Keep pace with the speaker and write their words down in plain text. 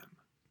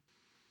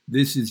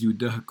This is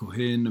Yehuda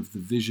Cohen of the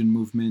Vision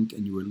Movement,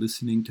 and you are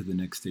listening to the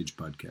Next Stage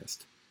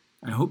podcast.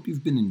 I hope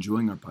you've been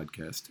enjoying our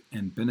podcast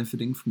and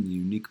benefiting from the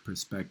unique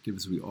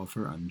perspectives we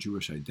offer on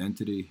Jewish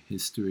identity,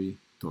 history,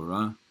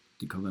 Torah,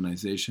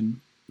 decolonization,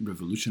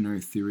 revolutionary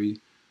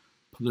theory,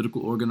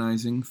 political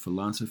organizing,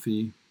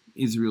 philosophy,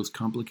 Israel's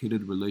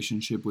complicated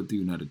relationship with the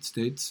United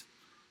States,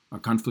 our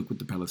conflict with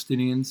the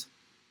Palestinians,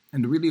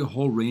 and really a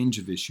whole range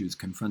of issues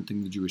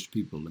confronting the Jewish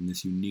people in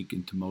this unique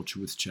and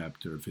tumultuous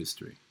chapter of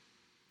history.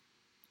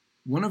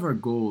 One of our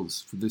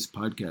goals for this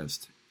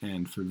podcast,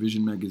 and for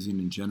Vision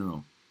Magazine in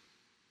general,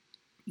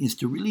 is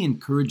to really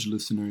encourage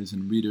listeners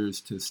and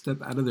readers to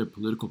step out of their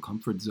political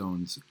comfort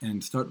zones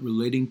and start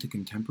relating to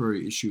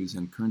contemporary issues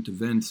and current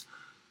events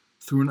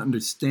through an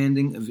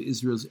understanding of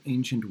Israel's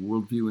ancient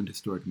worldview and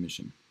historic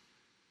mission.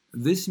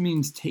 This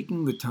means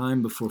taking the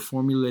time before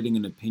formulating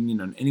an opinion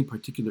on any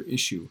particular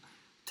issue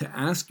to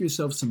ask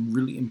yourself some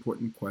really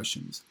important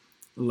questions,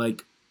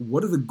 like,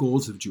 what are the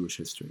goals of Jewish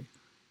history?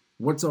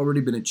 What's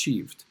already been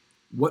achieved?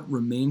 What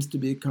remains to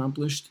be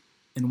accomplished?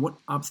 And what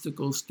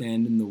obstacles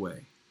stand in the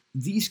way?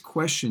 These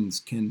questions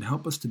can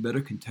help us to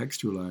better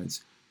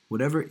contextualize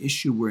whatever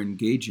issue we're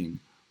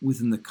engaging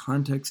within the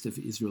context of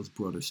Israel's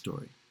broader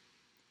story.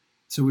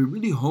 So we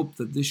really hope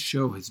that this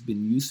show has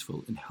been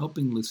useful in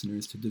helping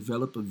listeners to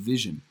develop a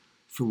vision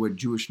for what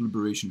Jewish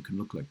liberation can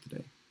look like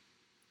today.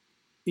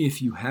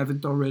 If you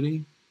haven't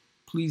already,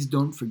 please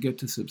don't forget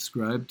to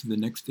subscribe to the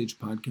Next Stage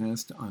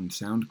podcast on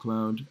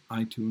SoundCloud,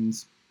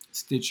 iTunes,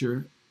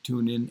 Stitcher,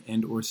 TuneIn,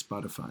 and or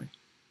Spotify.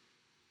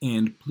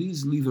 And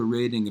please leave a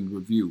rating and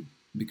review,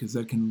 because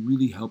that can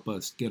really help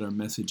us get our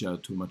message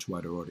out to a much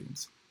wider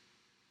audience.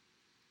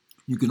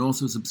 You can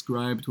also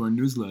subscribe to our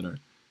newsletter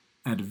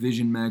at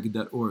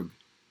visionmag.org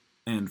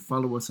and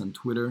follow us on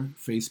Twitter,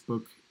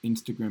 Facebook,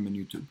 Instagram, and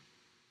YouTube.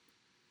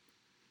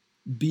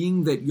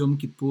 Being that Yom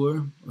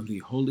Kippur, or the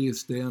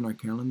holiest day on our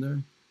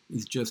calendar,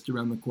 is just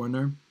around the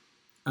corner,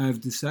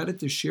 I've decided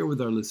to share with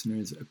our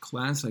listeners a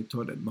class I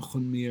taught at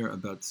Machon Mir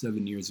about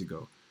 7 years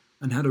ago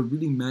on how to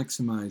really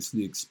maximize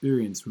the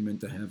experience we're meant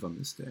to have on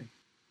this day.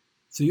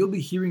 So you'll be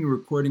hearing a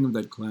recording of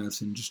that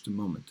class in just a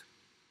moment.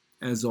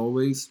 As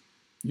always,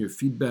 your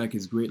feedback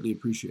is greatly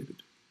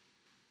appreciated.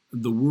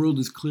 The world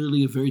is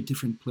clearly a very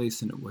different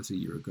place than it was a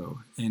year ago,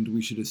 and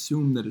we should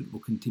assume that it will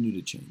continue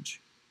to change.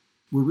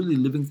 We're really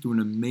living through an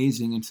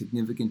amazing and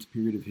significant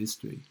period of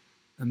history,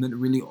 and that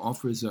really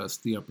offers us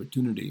the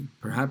opportunity,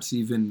 perhaps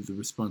even the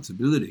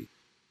responsibility,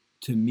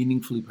 to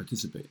meaningfully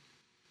participate.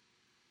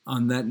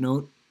 On that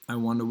note, I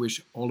want to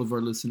wish all of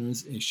our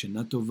listeners a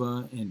Shana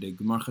Tova and a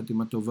Gmar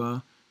Chatima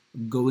Tova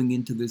going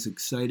into this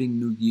exciting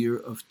new year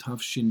of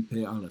Tafshin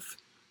Pei Aleph,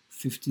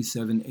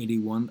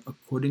 5781,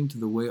 according to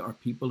the way our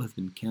people have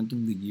been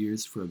counting the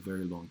years for a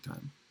very long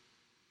time.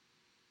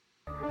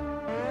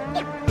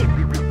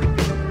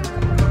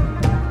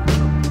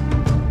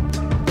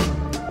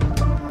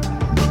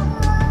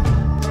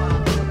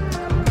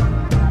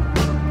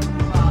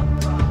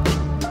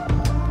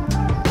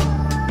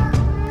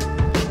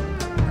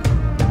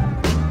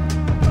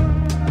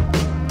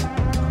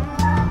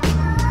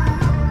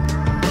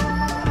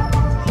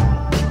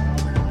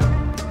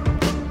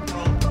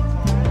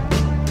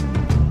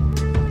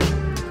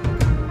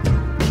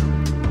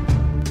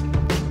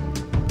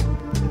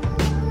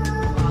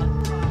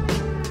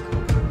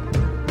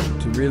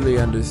 Really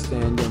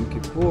understand Yom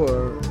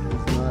Kippur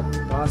is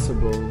not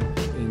possible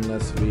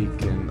unless we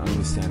can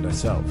understand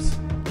ourselves.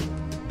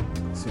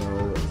 So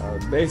our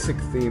basic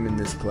theme in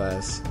this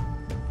class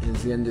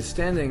is the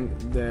understanding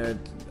that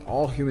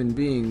all human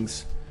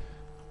beings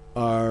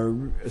are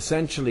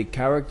essentially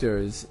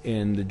characters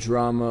in the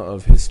drama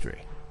of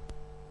history,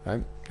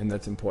 right? And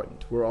that's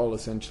important. We're all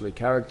essentially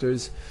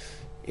characters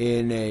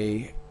in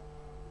a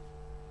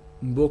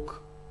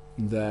book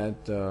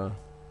that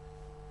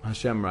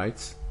Hashem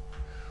writes.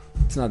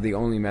 It's not the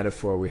only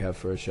metaphor we have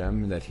for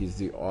Hashem, that He's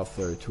the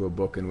author to a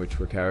book in which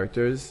we're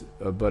characters,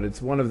 but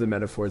it's one of the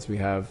metaphors we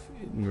have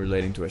in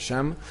relating to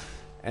Hashem,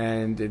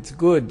 and it's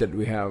good that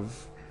we have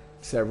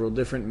several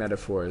different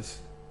metaphors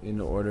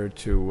in order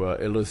to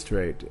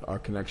illustrate our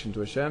connection to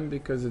Hashem,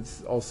 because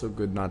it's also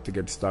good not to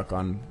get stuck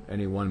on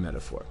any one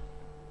metaphor.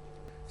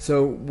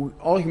 So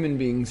all human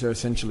beings are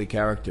essentially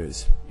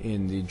characters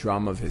in the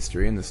drama of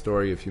history, in the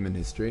story of human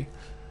history,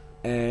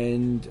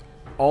 and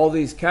all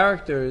these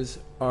characters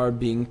are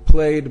being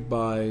played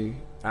by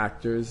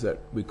actors that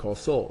we call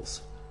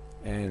souls.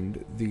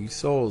 And these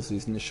souls,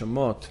 these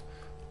neshamot,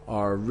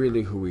 are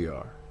really who we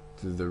are.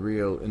 They're the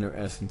real inner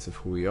essence of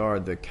who we are.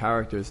 The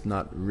character is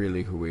not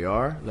really who we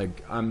are.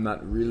 Like, I'm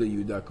not really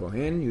Yehuda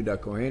Cohen. Yehuda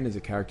Cohen is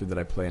a character that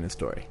I play in a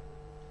story.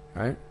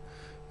 Right?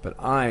 But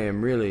I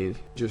am really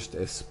just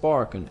a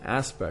spark, an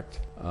aspect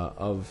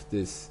of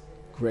this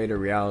greater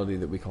reality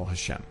that we call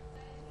Hashem.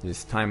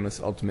 This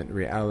timeless, ultimate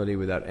reality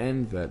without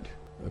end that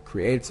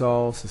creates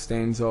all,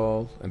 sustains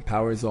all,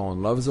 empowers all,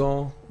 and loves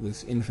all.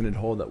 This infinite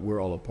whole that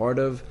we're all a part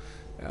of.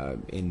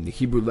 In the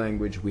Hebrew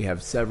language, we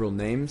have several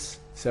names,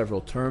 several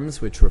terms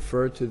which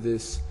refer to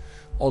this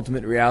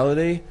ultimate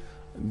reality.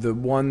 The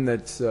one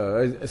that's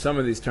some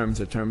of these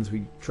terms are terms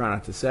we try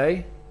not to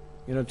say,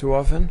 too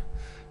often.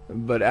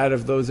 But out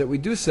of those that we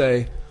do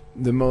say,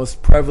 the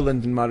most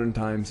prevalent in modern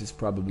times is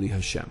probably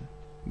Hashem,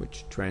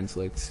 which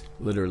translates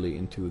literally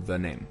into the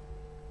name.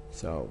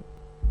 So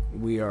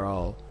we are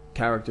all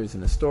characters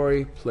in a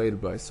story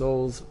played by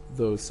souls.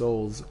 Those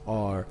souls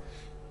are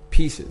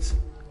pieces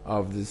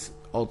of this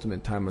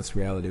ultimate timeless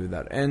reality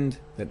without end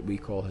that we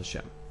call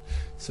Hashem.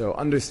 So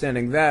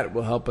understanding that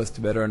will help us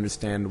to better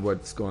understand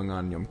what's going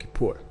on in Yom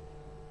Kippur.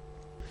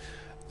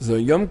 So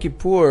Yom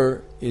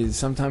Kippur is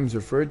sometimes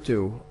referred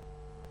to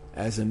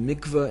as a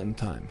mikveh in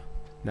time.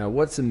 Now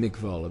what's a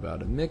mikveh all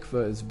about? A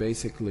mikveh is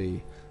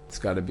basically, it's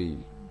got to be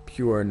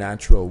pure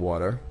natural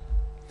water.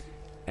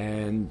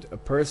 And a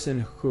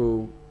person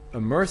who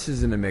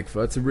immerses in a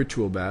mikveh, it's a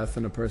ritual bath,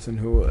 and a person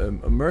who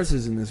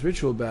immerses in this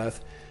ritual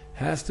bath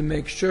has to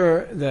make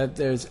sure that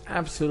there's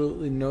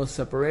absolutely no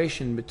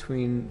separation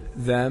between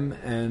them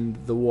and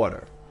the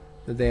water.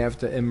 That they have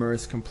to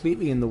immerse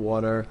completely in the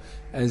water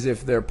as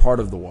if they're part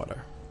of the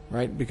water,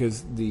 right?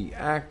 Because the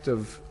act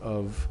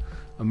of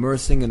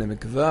immersing in a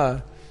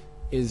mikveh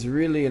is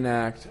really an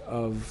act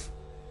of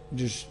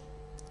just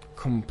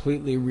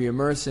completely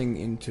re-immersing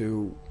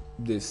into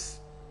this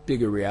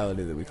bigger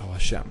reality that we call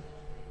Hashem.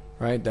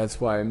 Right? That's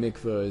why a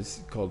mikveh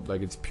is called,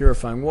 like, it's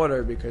purifying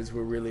water, because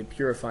we're really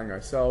purifying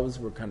ourselves.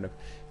 We're kind of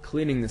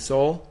cleaning the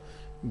soul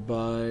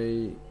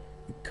by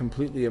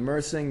completely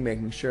immersing,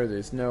 making sure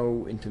there's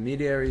no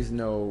intermediaries,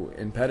 no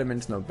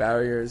impediments, no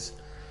barriers,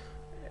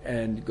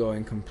 and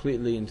going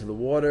completely into the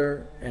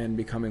water and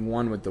becoming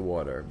one with the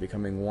water,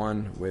 becoming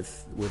one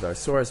with our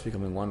source,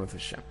 becoming one with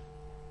Hashem.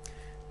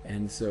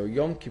 And so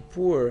Yom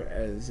Kippur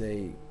as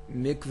a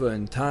mikveh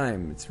in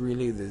time, it's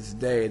really this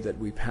day that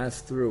we pass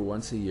through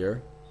once a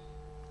year,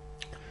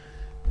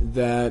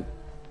 that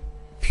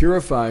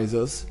purifies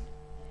us,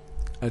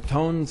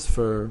 atones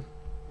for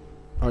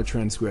our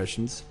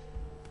transgressions,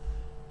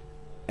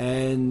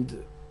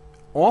 and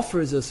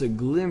offers us a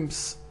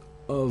glimpse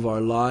of our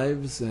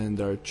lives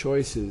and our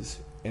choices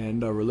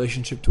and our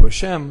relationship to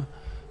Hashem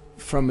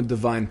from a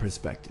divine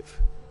perspective.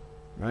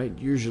 Right?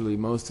 Usually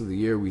most of the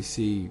year we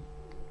see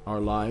our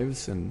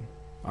lives and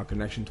our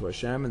connection to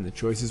Hashem and the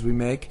choices we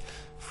make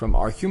from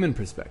our human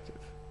perspective.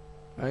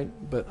 Right?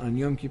 But on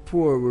Yom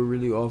Kippur, we're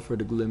really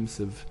offered a glimpse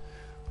of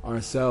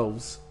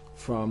ourselves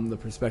from the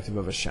perspective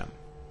of Hashem.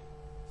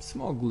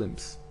 Small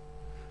glimpse.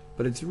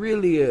 But it's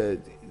really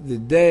the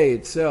day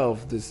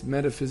itself, this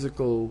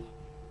metaphysical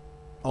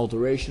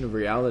alteration of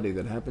reality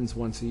that happens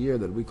once a year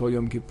that we call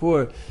Yom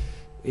Kippur,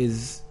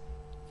 is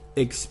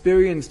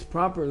experienced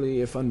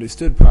properly if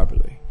understood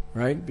properly.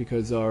 Right?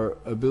 Because our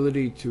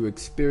ability to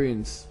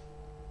experience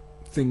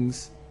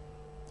things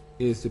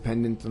is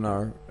dependent on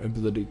our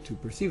ability to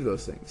perceive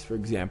those things. For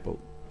example,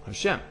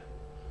 Hashem.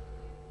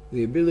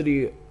 The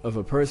ability of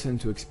a person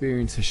to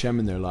experience Hashem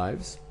in their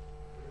lives,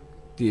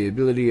 the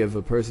ability of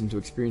a person to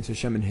experience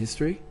Hashem in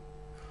history,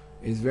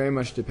 is very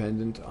much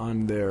dependent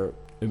on their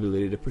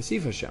ability to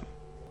perceive Hashem.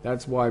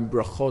 That's why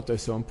brachot are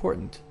so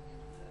important.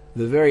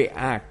 The very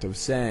act of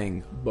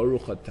saying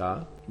Baruch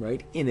Atah,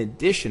 right? In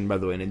addition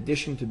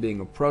to being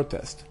a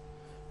protest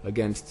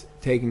against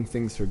taking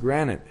things for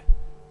granted,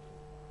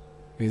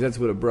 because that's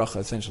what a bracha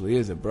essentially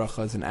is. A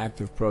bracha is an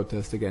act of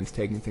protest against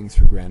taking things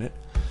for granted.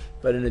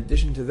 But in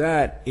addition to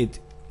that, it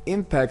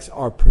impacts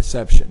our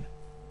perception.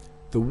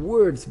 The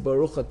words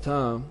Baruch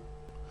Atah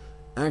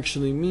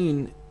actually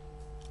mean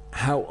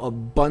how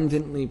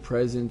abundantly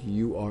present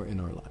you are in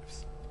our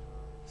lives.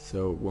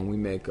 So when we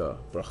make a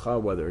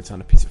bracha, whether it's on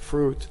a piece of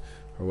fruit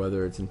or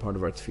whether it's in part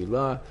of our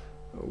tefillah,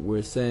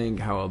 we're saying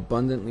how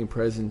abundantly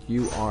present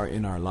you are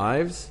in our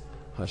lives.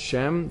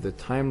 Hashem, the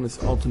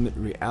timeless ultimate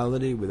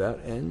reality without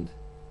end,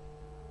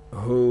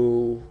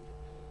 who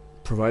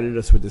provided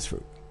us with this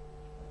fruit,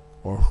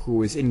 or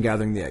who is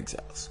ingathering the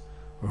exiles,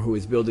 or who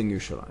is building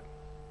Yerushalayim.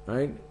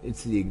 Right?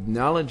 It's the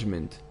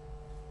acknowledgement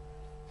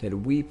that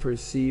we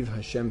perceive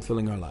Hashem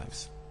filling our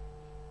lives,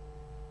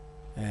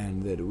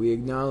 and that we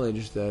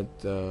acknowledge that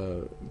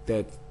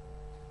that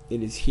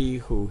it is He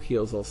who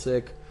heals all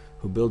sick,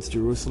 who builds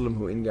Jerusalem,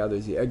 who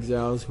ingathers the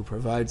exiles, who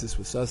provides us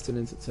with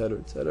sustenance,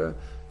 etc.,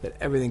 that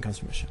everything comes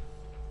from Hashem.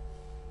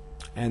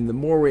 And the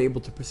more we're able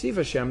to perceive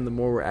Hashem, the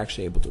more we're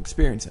actually able to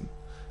experience Him.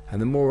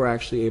 And the more we're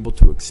actually able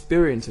to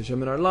experience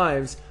Hashem in our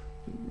lives,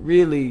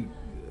 really,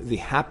 the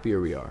happier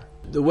we are.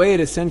 The way it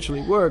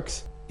essentially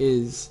works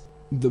is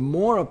the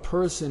more a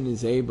person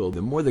is able,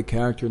 the more the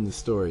character in the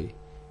story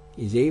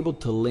is able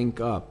to link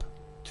up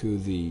to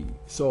the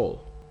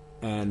soul,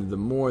 and the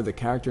more the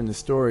character in the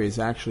story is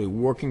actually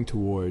working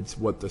towards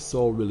what the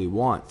soul really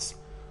wants,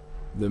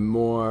 the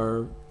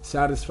more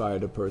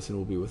satisfied a person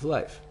will be with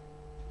life.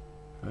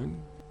 Right?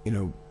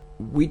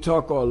 We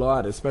talk a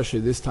lot,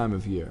 especially this time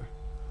of year,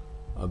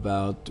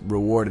 about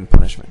reward and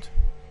punishment,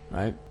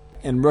 right?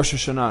 And Rosh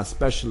Hashanah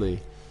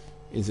especially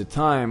is a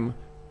time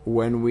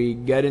when we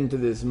get into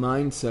this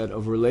mindset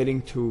of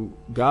relating to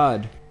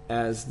God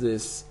as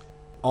this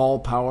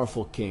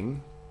all-powerful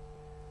king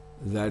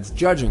that's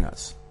judging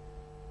us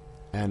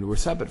and we're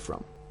separate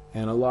from.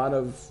 And a lot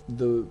of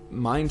the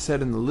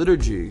mindset in the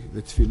liturgy,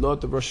 the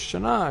tefillot of Rosh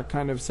Hashanah,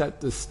 kind of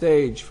set the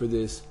stage for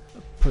this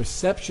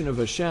perception of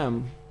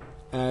Hashem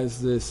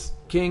as this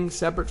king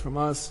separate from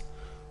us,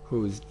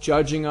 who is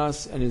judging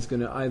us and is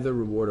going to either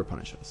reward or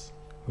punish us,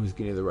 who's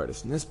going to either write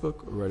us in this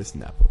book or write us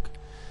in that book.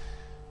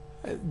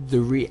 The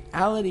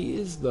reality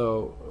is,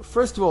 though,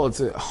 first of all,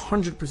 it's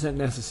 100%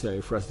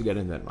 necessary for us to get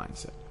into that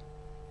mindset.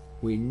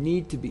 We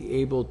need to be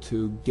able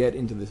to get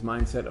into this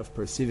mindset of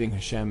perceiving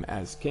Hashem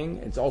as king.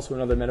 It's also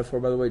another metaphor,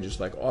 by the way, just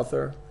like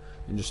author,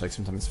 and just like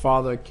sometimes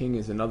father. King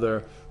is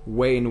another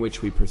way in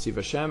which we perceive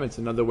Hashem. It's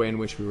another way in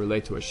which we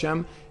relate to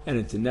Hashem, and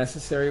it's a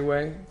necessary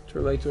way to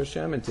relate to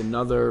Hashem. It's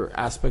another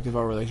aspect of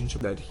our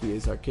relationship that He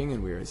is our king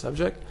and we are His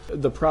subject.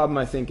 The problem,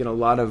 I think, in a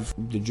lot of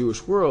the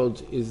Jewish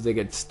world is they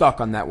get stuck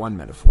on that one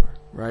metaphor,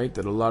 right?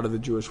 That a lot of the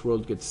Jewish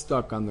world gets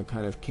stuck on the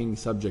kind of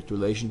king-subject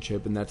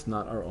relationship, and that's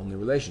not our only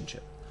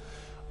relationship.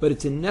 But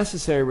it's a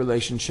necessary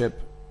relationship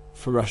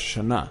for Rosh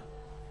Hashanah,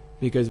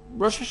 because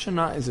Rosh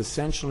Hashanah is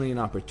essentially an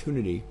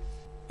opportunity,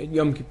 and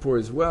Yom Kippur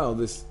as well,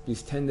 these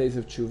 10 days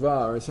of Tshuva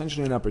are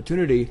essentially an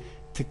opportunity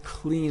to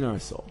clean our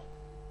soul.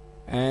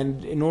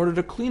 And in order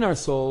to clean our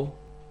soul,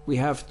 we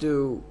have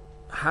to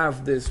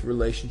have this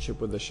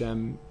relationship with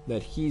Hashem,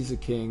 that He's a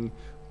king,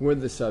 we're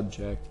the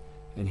subject,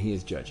 and He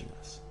is judging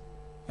us.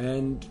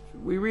 And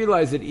we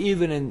realize that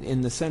even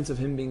in the sense of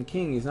Him being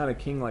king, He's not a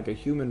king like a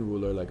human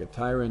ruler, like a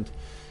tyrant.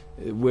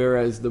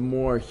 Whereas the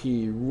more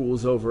He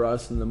rules over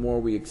us and the more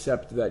we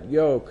accept that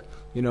yoke,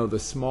 the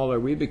smaller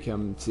we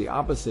become. It's the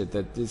opposite,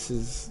 that this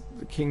is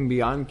the king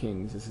beyond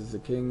kings. This is a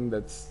king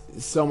that's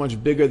so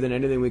much bigger than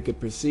anything we could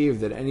perceive,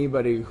 that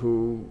anybody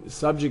who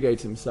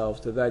subjugates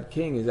himself to that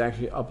king is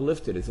actually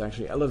uplifted, is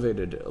actually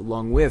elevated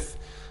along with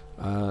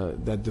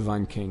that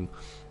divine king.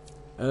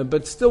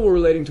 But still we're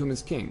relating to Him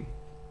as king.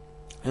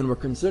 And we're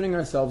concerning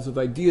ourselves with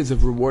ideas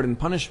of reward and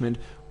punishment,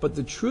 but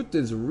the truth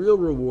is real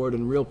reward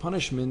and real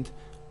punishment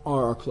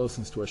are our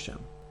closeness to Hashem.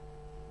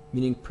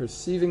 Meaning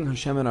perceiving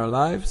Hashem in our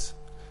lives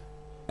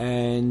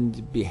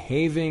and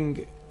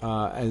behaving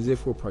as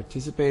if we're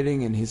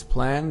participating in His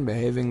plan,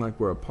 behaving like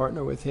we're a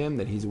partner with Him,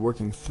 that He's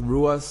working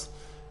through us,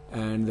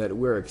 and that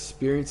we're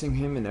experiencing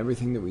Him in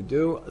everything that we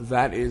do.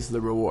 That is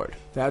the reward.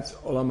 That's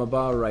Olam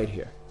Haba right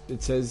here.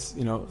 It says,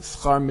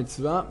 schar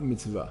mitzvah,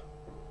 mitzvah.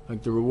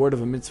 Like the reward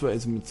of a mitzvah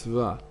is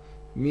mitzvah.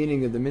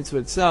 Meaning that the mitzvah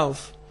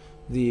itself,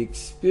 the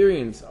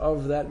experience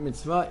of that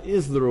mitzvah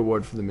is the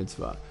reward for the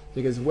mitzvah.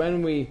 Because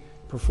when we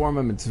perform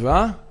a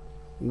mitzvah,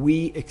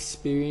 we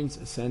experience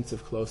a sense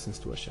of closeness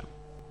to Hashem.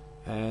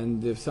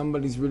 And if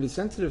somebody's really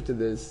sensitive to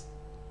this,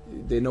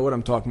 they know what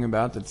I'm talking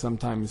about, that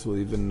sometimes we'll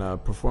even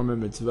perform a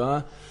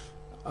mitzvah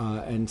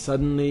and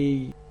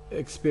suddenly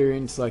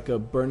experience like a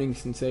burning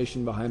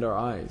sensation behind our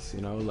eyes,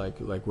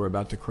 like we're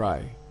about to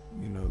cry.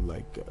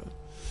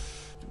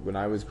 When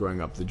I was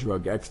growing up, the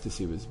drug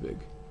ecstasy was big.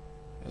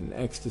 And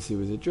ecstasy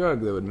was a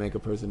drug that would make a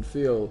person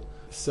feel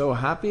so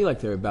happy, like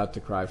they're about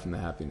to cry from the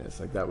happiness.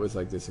 Like that was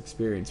like this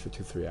experience for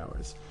 2-3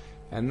 hours.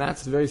 And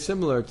that's very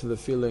similar to the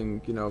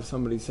feeling, if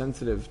somebody's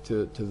sensitive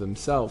to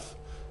themselves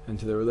and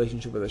to their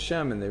relationship with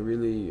Hashem, and they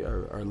really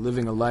are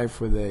living a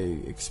life where they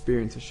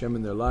experience Hashem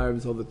in their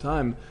lives all the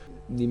time,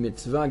 the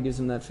mitzvah gives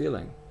them that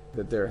feeling,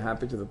 that they're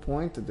happy to the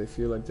point that they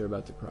feel like they're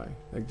about to cry,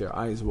 like their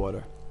eyes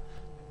water.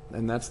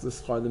 And that's the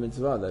schar the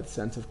mitzvah, that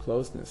sense of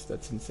closeness,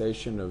 that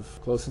sensation of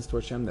closeness to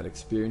Hashem, that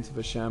experience of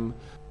Hashem,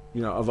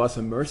 of us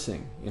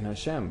immersing in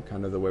Hashem,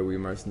 kind of the way we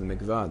immerse in the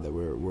mikvah, that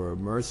we're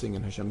immersing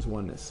in Hashem's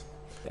oneness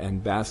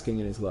and basking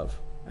in His love.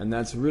 And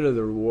that's really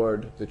the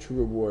reward, the true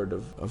reward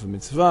of a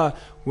mitzvah,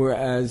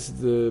 whereas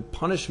the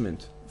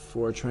punishment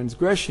for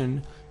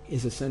transgression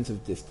is a sense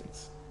of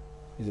distance,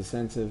 is a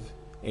sense of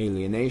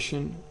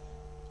alienation,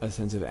 a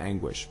sense of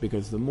anguish.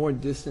 Because the more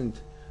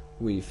distant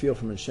we feel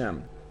from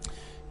Hashem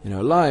in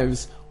our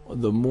lives,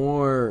 the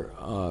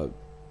more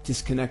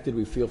disconnected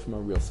we feel from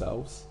our real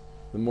selves,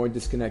 the more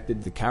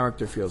disconnected the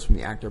character feels from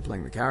the actor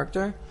playing the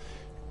character.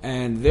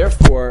 And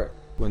therefore,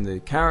 when the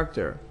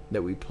character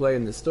that we play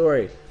in the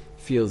story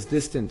feels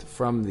distant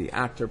from the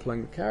actor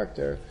playing the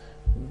character,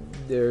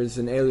 there's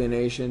an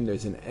alienation,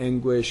 there's an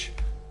anguish,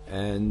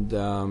 and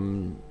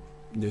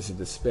there's a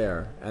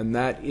despair. And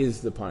that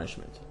is the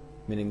punishment.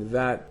 Meaning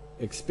that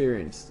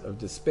experience of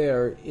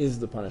despair is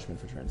the punishment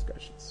for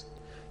transgressions.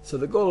 So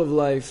the goal of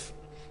life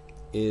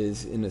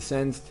is, in a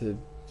sense, to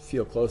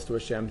feel close to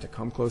Hashem, to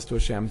come close to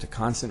Hashem, to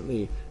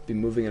constantly be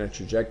moving in a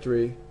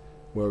trajectory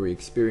where we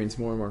experience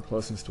more and more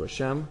closeness to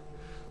Hashem.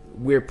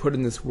 We're put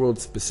in this world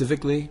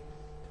specifically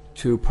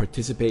to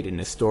participate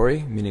in a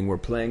story, meaning we're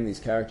playing these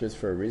characters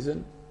for a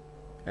reason,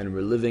 and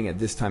we're living at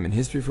this time in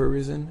history for a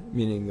reason,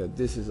 meaning that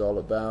this is all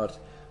about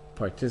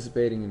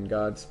participating in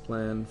God's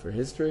plan for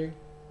history,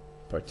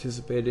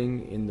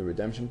 participating in the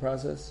redemption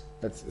process.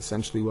 That's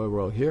essentially why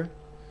we're all here.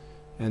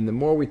 And the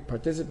more we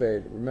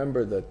participate,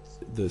 remember that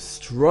the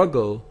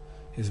struggle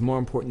is more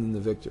important than the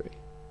victory.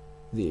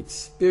 The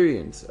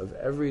experience of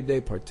every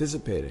day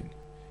participating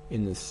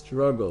in the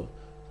struggle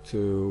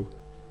to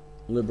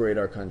liberate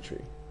our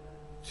country,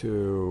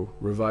 to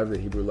revive the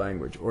Hebrew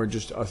language, or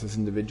just us as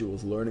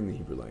individuals learning the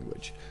Hebrew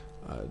language,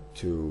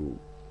 to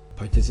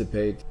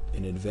participate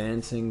in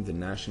advancing the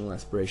national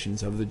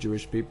aspirations of the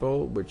Jewish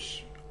people,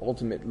 which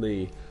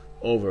ultimately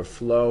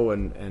overflow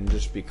and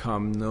just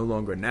become no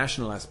longer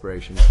national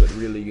aspirations, but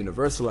really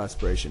universal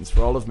aspirations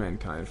for all of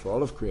mankind, for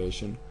all of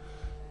creation.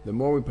 The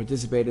more we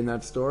participate in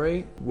that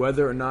story,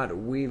 whether or not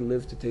we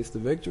live to taste the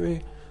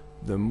victory,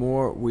 the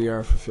more we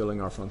are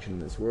fulfilling our function in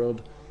this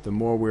world, the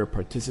more we are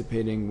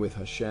participating with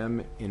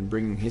Hashem in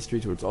bringing history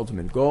to its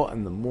ultimate goal,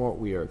 and the more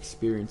we are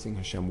experiencing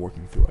Hashem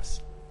working through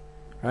us.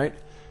 Right?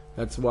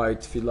 That's why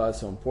tefillah is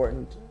so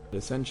important.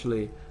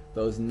 Essentially,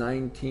 those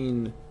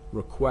 19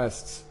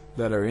 requests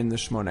that are in the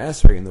Shemona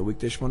Esrei, in the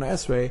weekday Shemona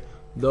Esrei,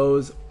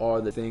 those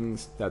are the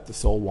things that the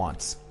soul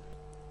wants.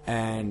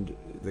 And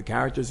the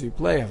characters we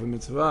play have a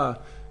mitzvah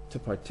to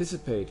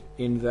participate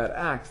in that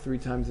act 3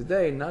 times a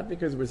day, not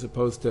because we're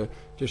supposed to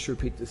just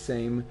repeat the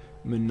same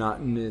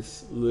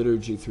monotonous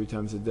liturgy 3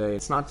 times a day.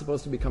 It's not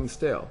supposed to become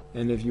stale.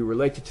 And if you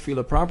relate to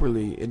tefillah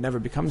properly, it never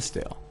becomes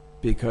stale.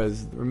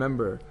 Because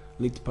remember,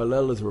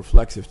 litpalel is a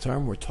reflexive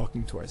term. We're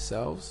talking to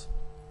ourselves,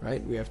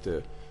 right? We have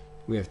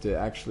to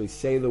actually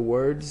say the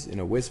words in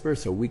a whisper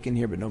so we can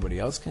hear but nobody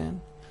else can.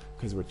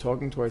 Because we're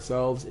talking to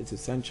ourselves, it's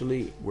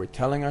essentially, we're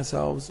telling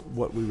ourselves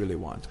what we really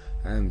want.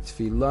 And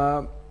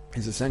tefillah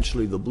is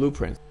essentially the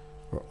blueprint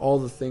for all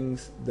the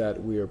things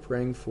that we are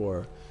praying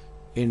for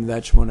in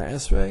that Shemona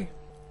Esrei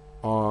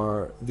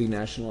are the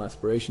national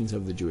aspirations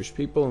of the Jewish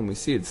people. And we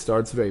see it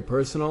starts very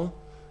personal.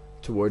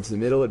 Towards the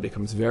middle, it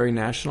becomes very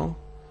national.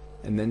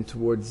 And then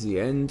towards the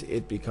end,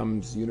 it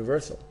becomes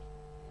universal.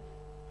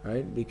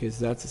 Right? Because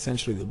that's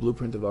essentially the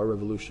blueprint of our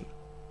revolution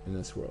in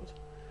this world.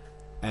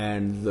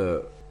 And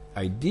the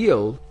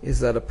ideal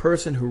is that a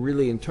person who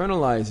really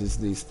internalizes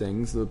these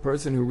things, the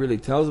person who really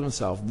tells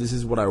himself, this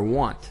is what I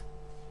want.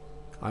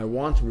 I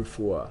want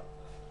refuah.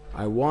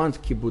 I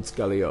want kibbutz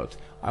galiyot.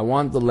 I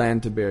want the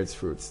land to bear its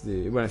fruits.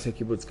 When I say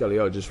kibbutz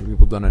galiyot, just for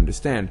people who don't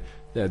understand,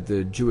 that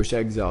the Jewish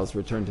exiles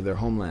return to their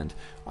homeland.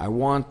 I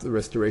want the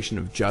restoration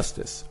of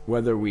justice.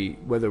 Whether we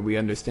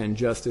understand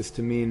justice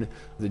to mean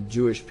the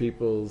Jewish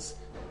people's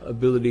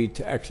ability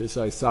to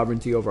exercise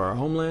sovereignty over our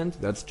homeland,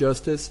 that's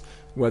justice.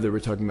 Whether we're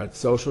talking about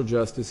social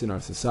justice in our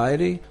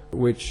society,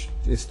 which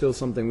is still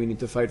something we need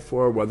to fight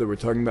for, whether we're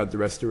talking about the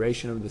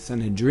restoration of the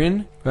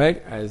Sanhedrin,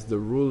 right, as the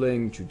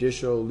ruling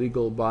judicial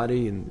legal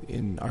body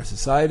in our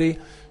society,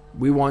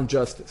 we want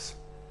justice.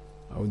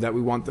 That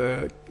we want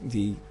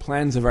the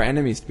plans of our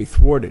enemies to be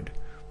thwarted,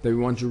 that we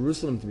want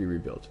Jerusalem to be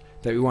rebuilt,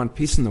 that we want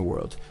peace in the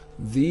world.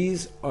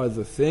 These are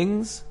the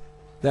things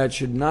that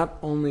should not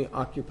only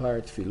occupy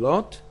our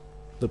tefillot.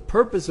 The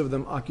purpose of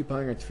them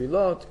occupying our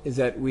tefillot is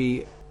that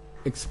we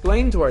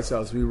explain to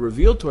ourselves, we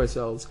reveal to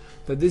ourselves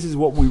that this is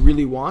what we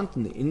really want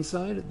in the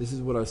inside, this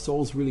is what our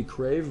souls really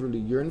crave, really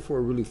yearn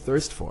for, really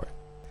thirst for.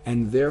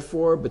 And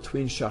therefore,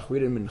 between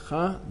Shachrit and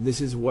Mincha,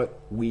 this is what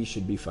we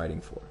should be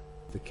fighting for.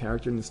 The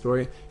character in the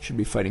story should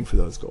be fighting for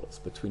those goals.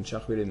 Between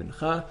Shachrit and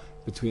Mincha,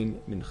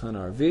 between Mincha and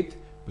Arvit,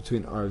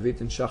 between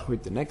Arvit and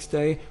Shachrit the next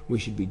day, we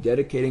should be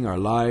dedicating our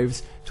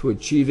lives to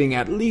achieving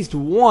at least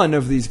one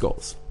of these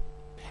goals.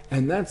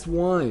 And that's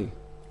why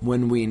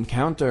when we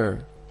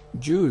encounter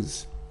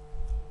Jews,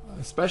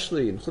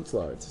 especially in Chutz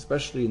La'aretz,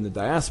 especially in the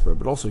diaspora,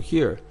 but also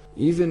here,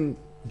 even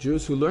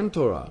Jews who learn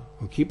Torah,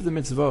 who keep the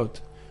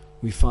mitzvot,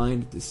 we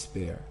find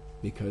despair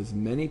because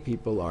many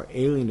people are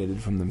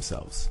alienated from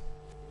themselves.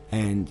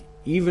 And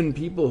even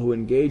people who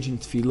engage in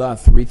tefillah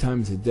 3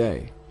 times a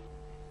day,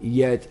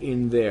 yet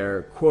in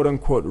their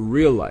quote-unquote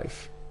real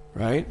life,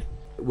 right,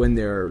 when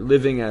they're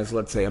living as,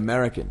 let's say,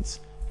 Americans,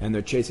 and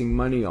they're chasing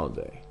money all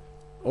day,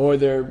 or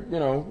they're,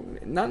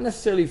 not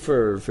necessarily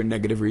for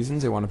negative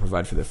reasons. They want to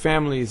provide for their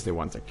families. They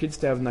want their kids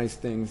to have nice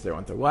things. They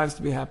want their wives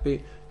to be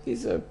happy.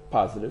 These are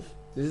positive.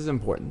 This is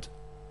important.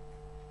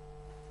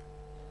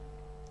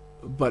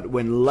 But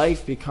when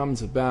life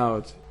becomes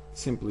about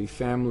simply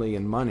family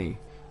and money,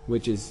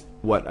 which is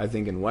what I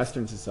think in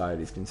Western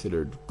society is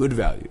considered good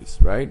values,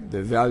 right?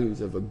 The values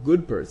of a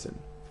good person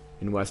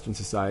in Western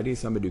society,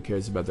 somebody who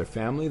cares about their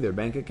family, their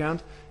bank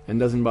account, and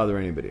doesn't bother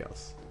anybody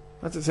else.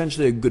 That's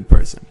essentially a good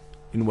person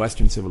in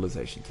Western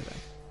civilization today.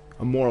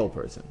 A moral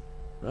person,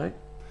 right?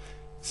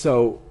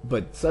 So,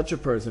 but such a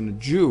person, a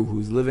Jew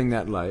who's living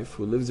that life,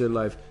 who lives their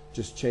life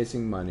just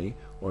chasing money,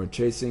 or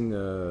chasing,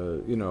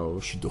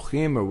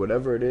 shidduchim, or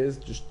whatever it is,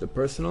 just the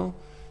personal,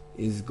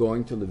 is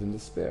going to live in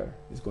despair,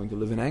 is going to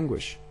live in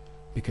anguish,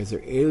 because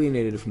they're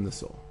alienated from the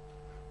soul.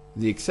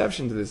 The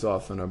exception to this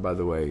often are, by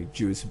the way,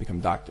 Jews who become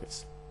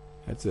doctors.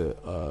 That's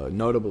a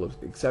notable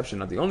exception,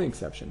 not the only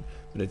exception,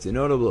 but it's a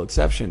notable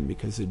exception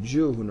because a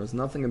Jew who knows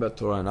nothing about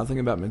Torah, nothing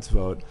about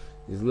mitzvot,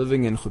 is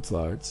living in Chutz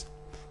La'aretz,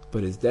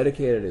 but has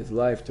dedicated his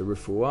life to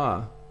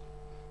refuah,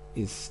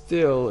 is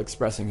still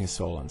expressing his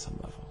soul on some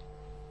level.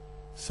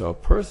 So a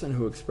person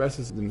who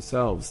expresses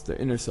themselves, their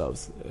inner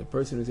selves, a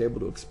person who's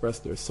able to express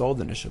their soul,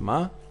 the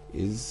neshama,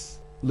 is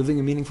living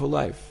a meaningful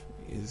life,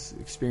 is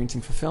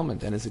experiencing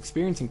fulfillment, and is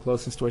experiencing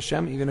closeness to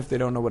Hashem even if they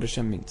don't know what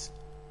Hashem means.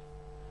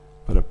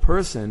 But a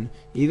person,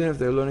 even if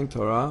they're learning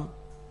Torah,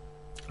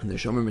 and the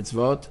Shomer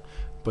Mitzvot,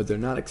 but they're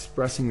not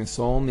expressing the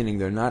soul, meaning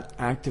they're not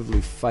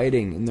actively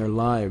fighting in their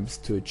lives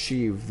to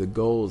achieve the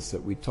goals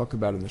that we talk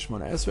about in the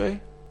Shemona Esrei,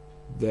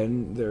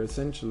 then they're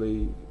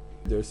essentially,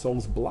 their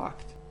soul's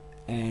blocked,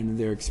 and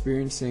they're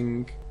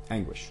experiencing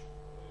anguish.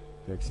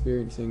 They're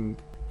experiencing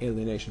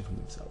alienation from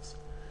themselves.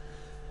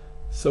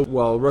 So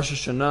while Rosh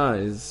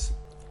Hashanah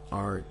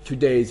are 2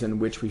 days in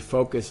which we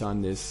focus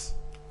on this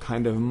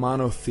kind of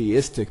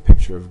monotheistic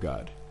picture of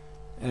God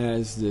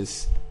as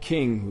this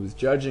king who's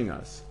judging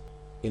us,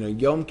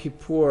 Yom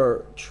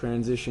Kippur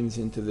transitions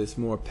into this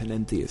more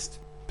panentheist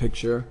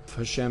picture of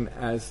Hashem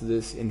as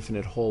this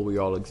infinite whole we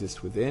all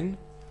exist within,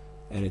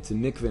 and it's a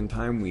mikveh in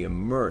time we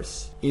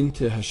immerse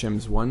into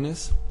Hashem's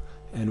oneness,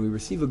 and we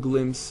receive a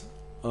glimpse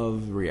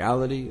of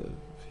reality, of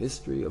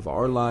history, of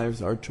our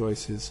lives, our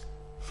choices,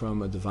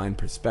 from a divine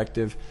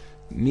perspective,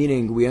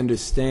 meaning we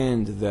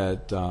understand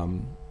that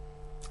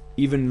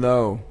even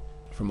though,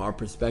 from our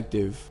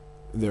perspective,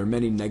 there are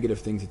many negative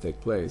things that take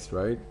place,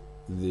 right?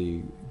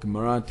 The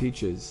Gemara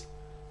teaches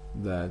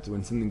that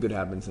when something good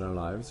happens in our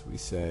lives, we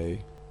say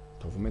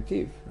Tov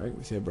Metiv, right?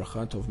 We say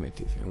Bracha Tov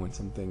Metiv. And when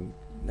something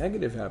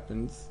negative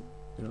happens,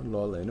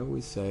 Lo Aleinu, we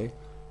say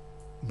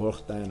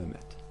Baruch Dayan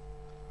Emet,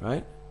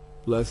 right?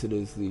 Blessed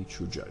is the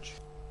true judge.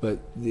 But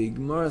the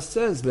Gemara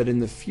says that in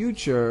the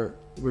future,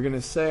 we're going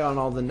to say on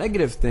all the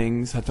negative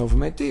things, Hatov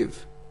Metiv,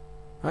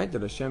 right?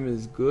 That Hashem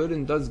is good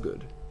and does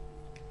good.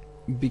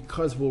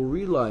 Because we'll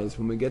realize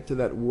when we get to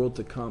that world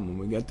to come, when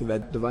we get to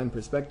that divine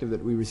perspective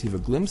that we receive a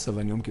glimpse of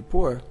on Yom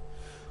Kippur,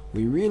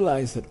 we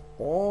realize that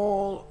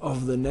all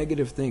of the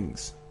negative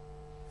things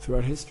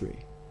throughout history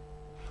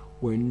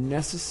were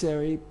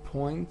necessary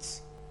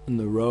points on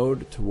the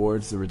road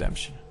towards the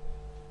redemption.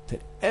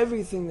 That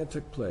everything that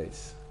took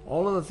place,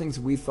 all of the things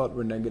we thought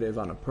were negative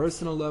on a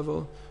personal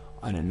level,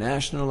 on a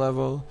national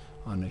level,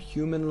 on a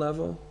human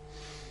level,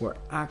 were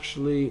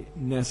actually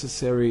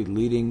necessary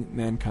leading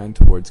mankind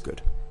towards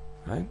good.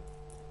 Right?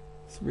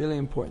 It's really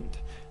important.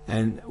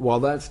 And while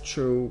that's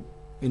true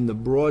in the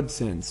broad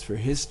sense for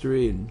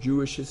history and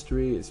Jewish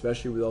history,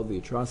 especially with all the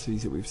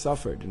atrocities that we've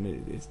suffered,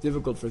 and it's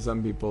difficult for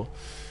some people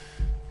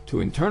to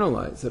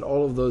internalize that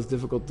all of those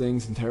difficult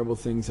things and terrible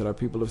things that our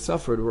people have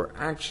suffered were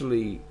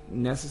actually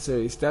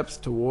necessary steps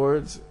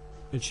towards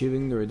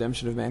achieving the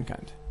redemption of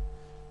mankind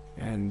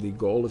and the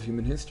goal of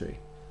human history.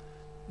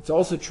 It's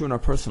also true in our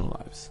personal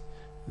lives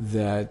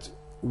that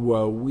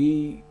while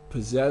we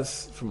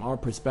possess, from our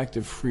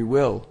perspective, free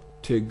will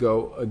to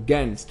go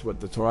against what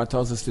the Torah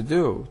tells us to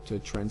do, to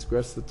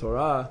transgress the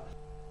Torah,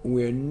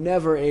 we're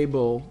never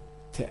able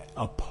to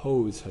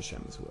oppose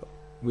Hashem's will.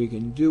 We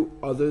can do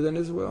other than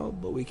His will,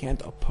 but we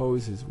can't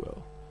oppose His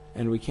will,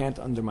 and we can't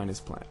undermine His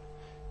plan.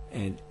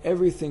 And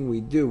everything we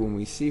do, when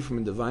we see from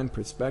a divine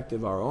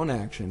perspective our own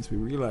actions, we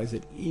realize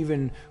that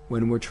even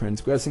when we're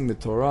transgressing the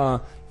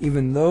Torah,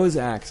 even those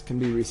acts can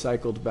be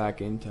recycled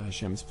back into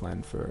Hashem's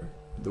plan for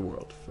the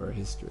world, for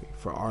history,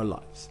 for our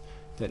lives.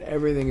 That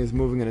everything is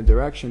moving in a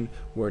direction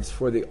where it's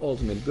for the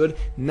ultimate good.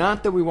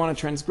 Not that we want to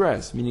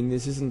transgress, meaning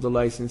this isn't the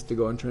license to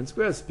go and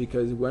transgress,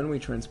 because when we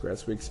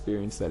transgress, we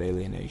experience that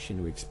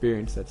alienation, we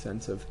experience that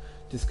sense of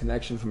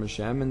disconnection from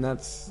Hashem, and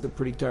that's a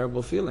pretty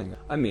terrible feeling.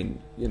 I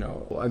mean,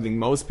 I think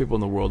most people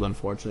in the world,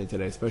 unfortunately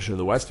today, especially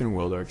the Western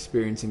world, are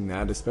experiencing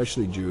that,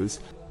 especially Jews.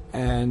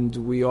 And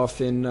we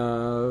often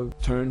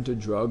turn to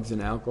drugs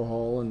and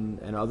alcohol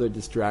and other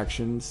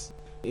distractions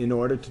in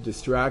order to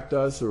distract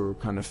us or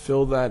kind of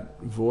fill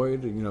that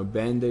void,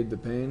 band-aid the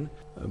pain.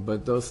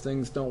 But those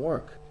things don't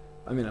work.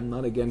 I mean, I'm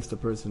not against a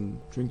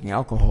person drinking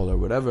alcohol or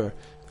whatever,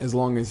 as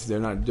long as they're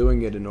not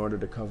doing it in order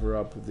to cover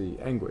up the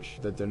anguish,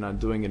 that they're not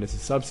doing it as a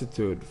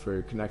substitute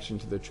for connection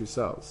to their true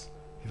selves.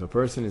 If a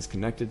person is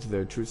connected to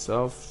their true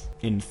self,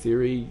 in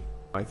theory,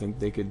 I think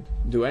they could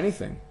do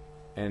anything.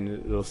 And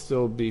it'll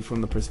still be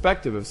from the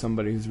perspective of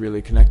somebody who's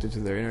really connected to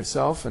their inner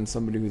self and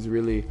somebody who's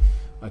really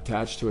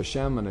attached to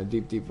Hashem in a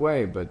deep, deep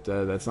way, but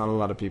that's not a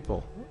lot of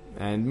people.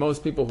 And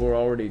most people who are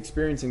already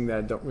experiencing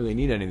that don't really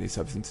need any of these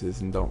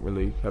substances and don't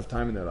really have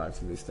time in their lives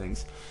for these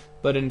things.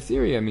 But in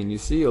theory, I mean, you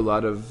see a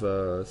lot of,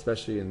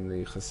 especially in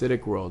the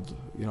Hasidic world,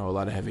 a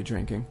lot of heavy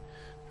drinking,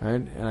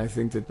 right? And I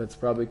think that that's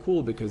probably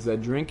cool because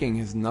that drinking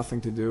has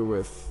nothing to do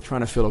with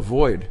trying to fill a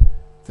void.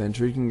 That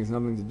drinking has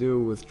nothing to do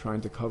with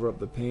trying to cover up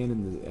the pain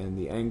and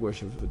the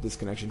anguish of the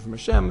disconnection from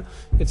Hashem.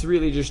 It's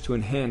really just to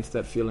enhance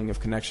that feeling of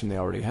connection they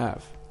already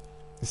have.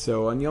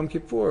 So on Yom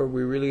Kippur,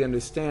 we really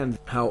understand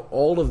how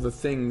all of the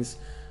things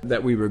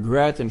that we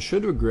regret and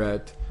should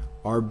regret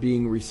are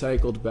being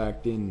recycled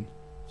back in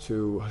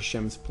to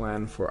Hashem's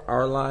plan for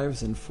our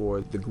lives and for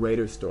the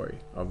greater story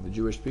of the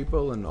Jewish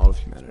people and all of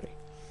humanity.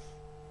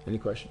 Any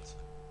questions?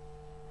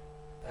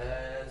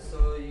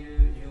 So you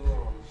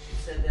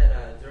said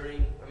that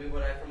during, from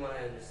what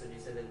I understood, you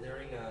said that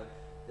during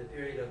the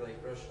period of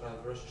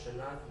Rosh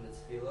Hashanah from the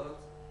Tefillot,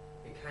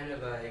 it kind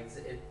of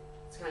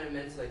it's kind of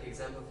meant to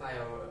exemplify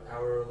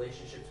our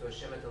relationship to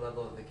Hashem at the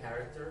level of the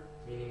character,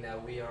 meaning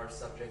that we are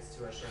subjects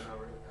to Hashem,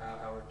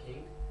 our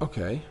King.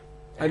 Okay.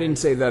 I didn't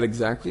say that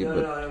exactly,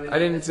 I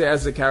didn't say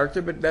as a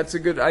character, but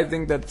I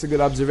think that's a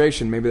good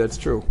observation. Maybe that's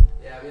true.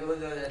 Yeah,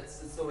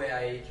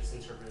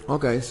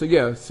 Okay,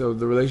 so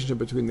the relationship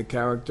between the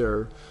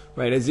character,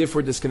 right, as if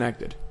we're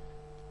disconnected.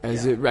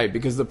 Right,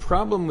 because the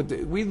problem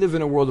we live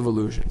in a world of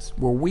illusions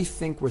where we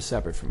think we're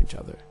separate from each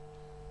other,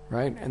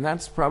 right? And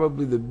that's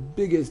probably the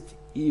biggest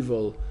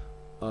evil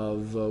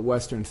of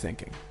Western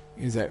thinking,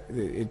 is that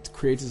it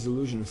creates this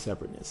illusion of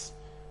separateness,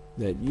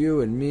 that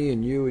you and me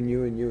and you and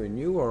you and you and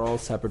you are all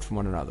separate from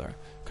one another,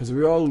 because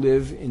we all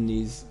live in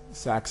these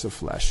sacks of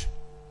flesh,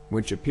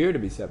 which appear to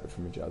be separate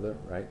from each other,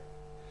 right?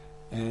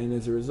 And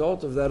as a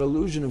result of that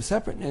illusion of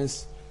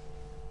separateness,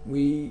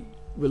 we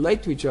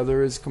relate to each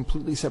other as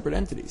completely separate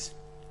entities.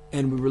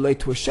 And we relate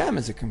to Hashem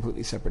as a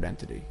completely separate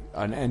entity.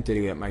 An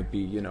entity that might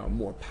be,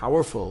 more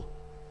powerful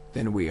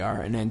than we are,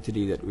 an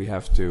entity that we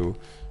have to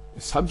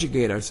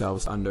subjugate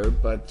ourselves under,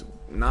 but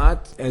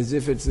not as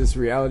if it's this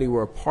reality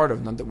we're a part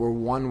of, not that we're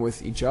one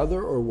with each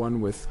other or one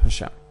with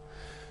Hashem.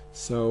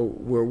 So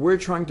where we're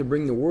trying to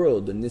bring the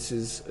world, and this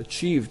is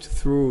achieved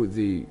through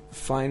the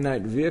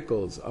finite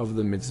vehicles of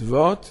the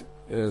mitzvot,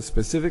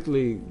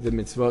 specifically the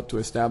mitzvot to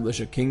establish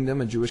a kingdom,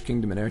 a Jewish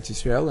kingdom in Eretz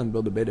Yisrael, and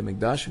build a Beit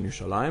HaMikdash in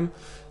Yerushalayim,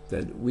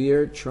 that we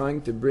are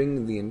trying to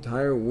bring the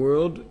entire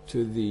world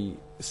to the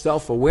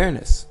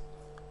self-awareness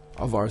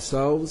of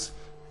ourselves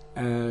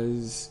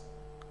as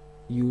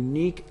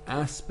unique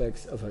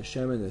aspects of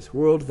Hashem in this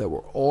world, that we're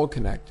all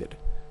connected,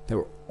 that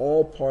we're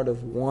all part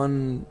of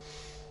one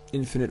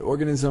infinite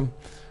organism,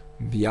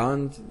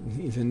 beyond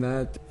even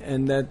that,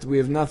 and that we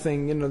have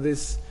nothing,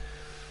 this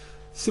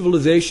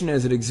civilization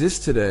as it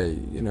exists today,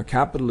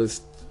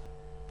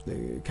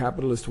 the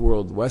capitalist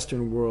world,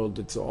 Western world,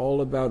 it's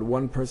all about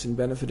one person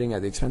benefiting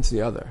at the expense of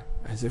the other,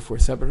 as if we're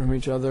separate from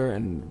each other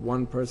and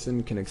one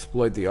person can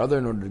exploit the other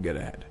in order to get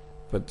ahead.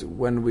 But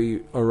when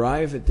we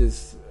arrive at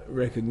this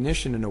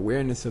recognition and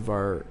awareness of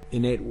our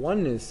innate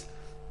oneness,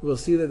 we'll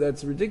see that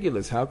that's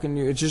ridiculous. How can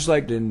you... It's just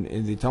like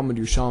in the Talmud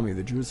Yerushalmi,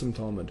 the Jerusalem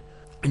Talmud,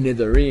 in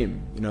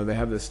Nidarim, they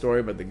have this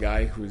story about the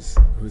guy who's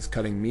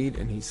cutting meat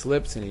and he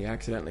slips and he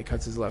accidentally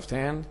cuts his left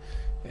hand.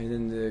 And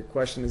then the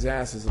question is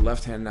asked, is the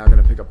left hand now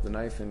going to pick up the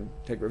knife and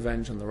take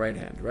revenge on the right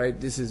hand, right?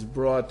 This is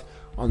brought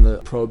on the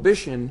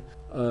prohibition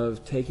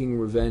of taking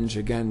revenge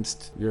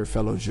against your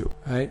fellow Jew,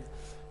 right?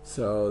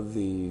 So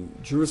the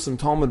Jerusalem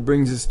Talmud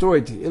brings this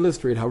story to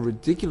illustrate how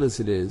ridiculous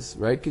it is,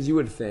 right? Because you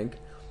would think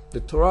the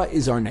Torah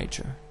is our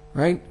nature,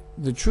 right?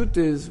 The truth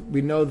is,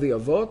 we know the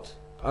Avot,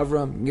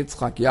 Avram,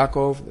 Yitzchak,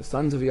 Yaakov, the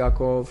sons of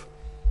Yaakov,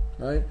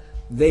 right?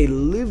 They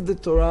lived the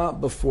Torah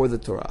before the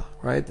Torah,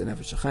 right? The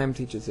Nefesh HaChaim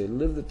teaches they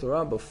lived the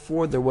Torah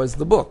before there was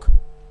the book.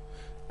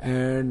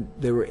 And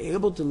they were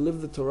able to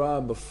live the Torah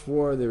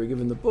before they were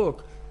given the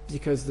book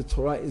because the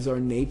Torah is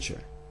our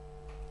nature.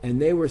 And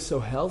they were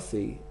so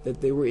healthy that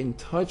they were in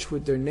touch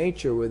with their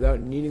nature without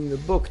needing the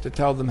book to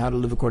tell them how to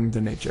live according to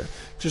nature.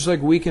 Just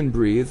like we can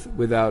breathe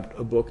without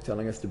a book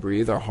telling us to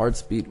breathe, our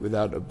hearts beat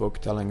without a book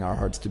telling our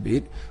hearts to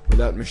beat,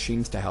 without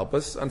machines to help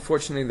us.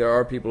 Unfortunately, there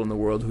are people in the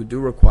world who do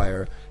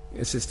require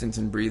assistance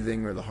in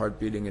breathing or the heart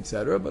beating,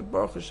 etc. But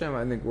Baruch Hashem,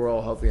 I think we're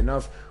all healthy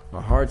enough.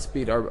 Our hearts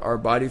beat, our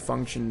body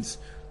functions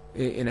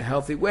in a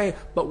healthy way,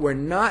 but we're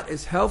not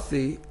as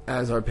healthy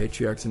as our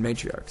patriarchs and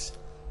matriarchs.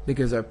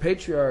 Because our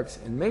patriarchs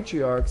and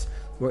matriarchs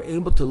were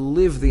able to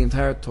live the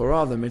entire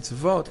Torah, the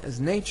mitzvot,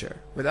 as nature,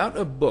 without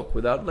a book,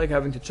 without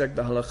having to check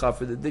the halakha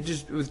for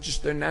it was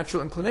just their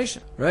natural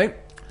inclination, right?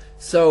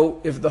 So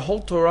if the whole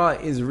Torah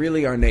is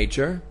really our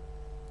nature,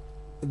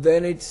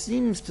 then it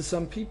seems to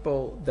some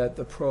people that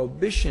the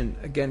prohibition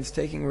against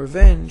taking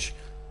revenge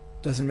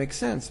doesn't make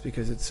sense,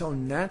 because it's so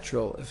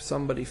natural if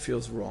somebody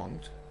feels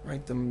wronged,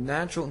 right? The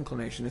natural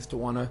inclination is to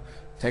want to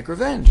take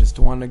revenge, is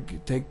to want to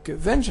take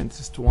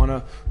vengeance, is to want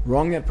to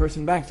wrong that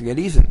person back, to get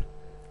even,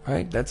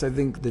 right? That's, I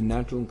think, the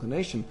natural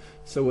inclination.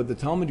 So what the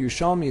Talmud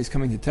Yerushalmi is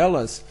coming to tell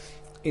us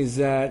is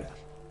that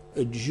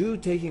a Jew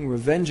taking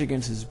revenge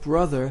against his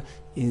brother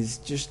is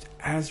just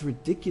as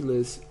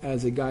ridiculous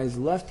as a guy's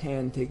left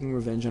hand taking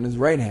revenge on his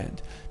right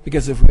hand.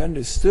 Because if we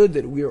understood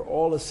that we are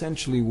all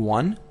essentially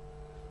one,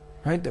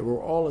 right, that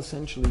we're all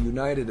essentially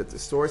united at the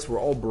source, we're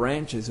all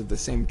branches of the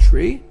same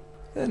tree,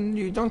 then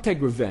you don't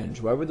take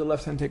revenge. Why would the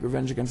left hand take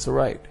revenge against the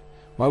right?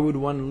 Why would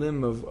one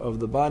limb of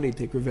the body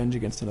take revenge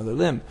against another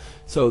limb?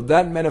 So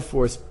that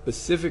metaphor is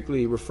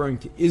specifically referring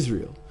to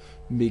Israel,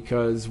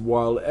 because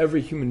while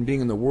every human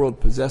being in the world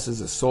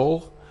possesses a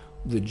soul,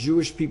 the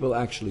Jewish people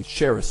actually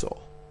share a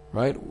soul,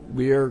 right?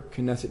 We are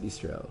Knesset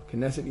Yisrael.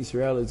 Knesset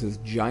Yisrael is this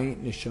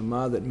giant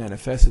neshama that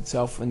manifests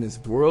itself in this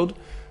world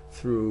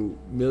through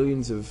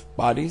millions of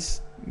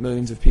bodies,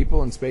 millions of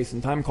people in space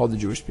and time, called the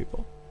Jewish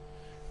people.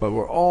 But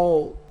we're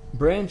all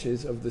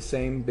branches of the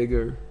same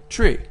bigger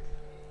tree.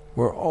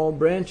 We're all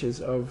branches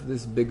of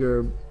this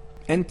bigger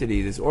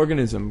entity, this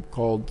organism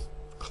called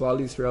Klal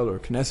Yisrael or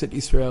Knesset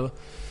Yisrael.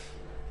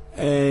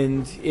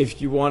 And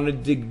if you want to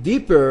dig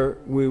deeper,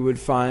 we would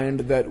find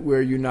that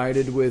we're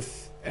united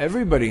with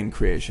everybody in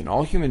creation,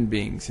 all human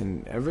beings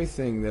and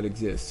everything that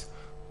exists,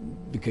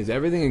 because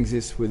everything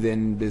exists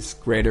within this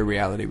greater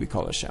reality we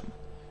call Hashem.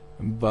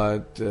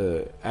 But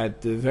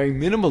at the very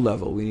minimal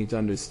level, we need to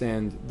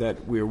understand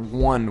that we're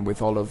one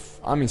with all of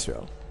Am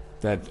Yisrael,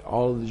 that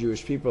all of the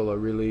Jewish people are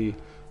really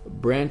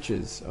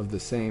branches of the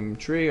same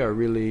tree are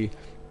really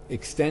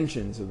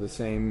extensions of the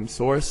same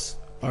source,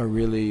 are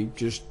really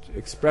just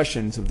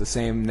expressions of the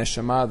same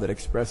neshama that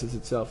expresses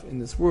itself in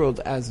this world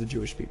as the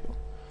Jewish people,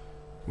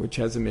 which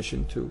has a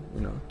mission to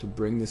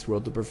bring this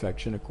world to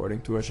perfection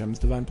according to Hashem's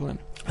divine plan.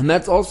 And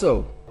that's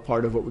also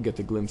part of what we get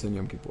to glimpse on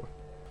Yom Kippur.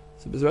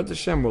 So B'ezrat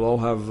Hashem,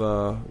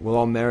 we'll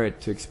all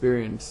merit to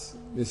experience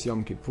this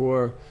Yom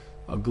Kippur,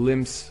 a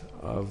glimpse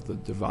of the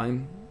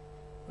divine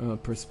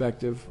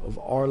perspective of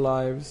our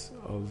lives,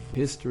 of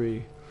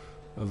history,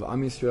 of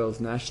Am Yisrael's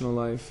national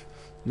life.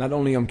 Not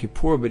only Yom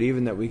Kippur, but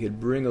even that we could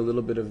bring a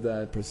little bit of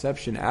that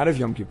perception out of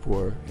Yom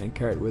Kippur and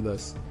carry it with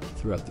us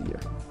throughout the year.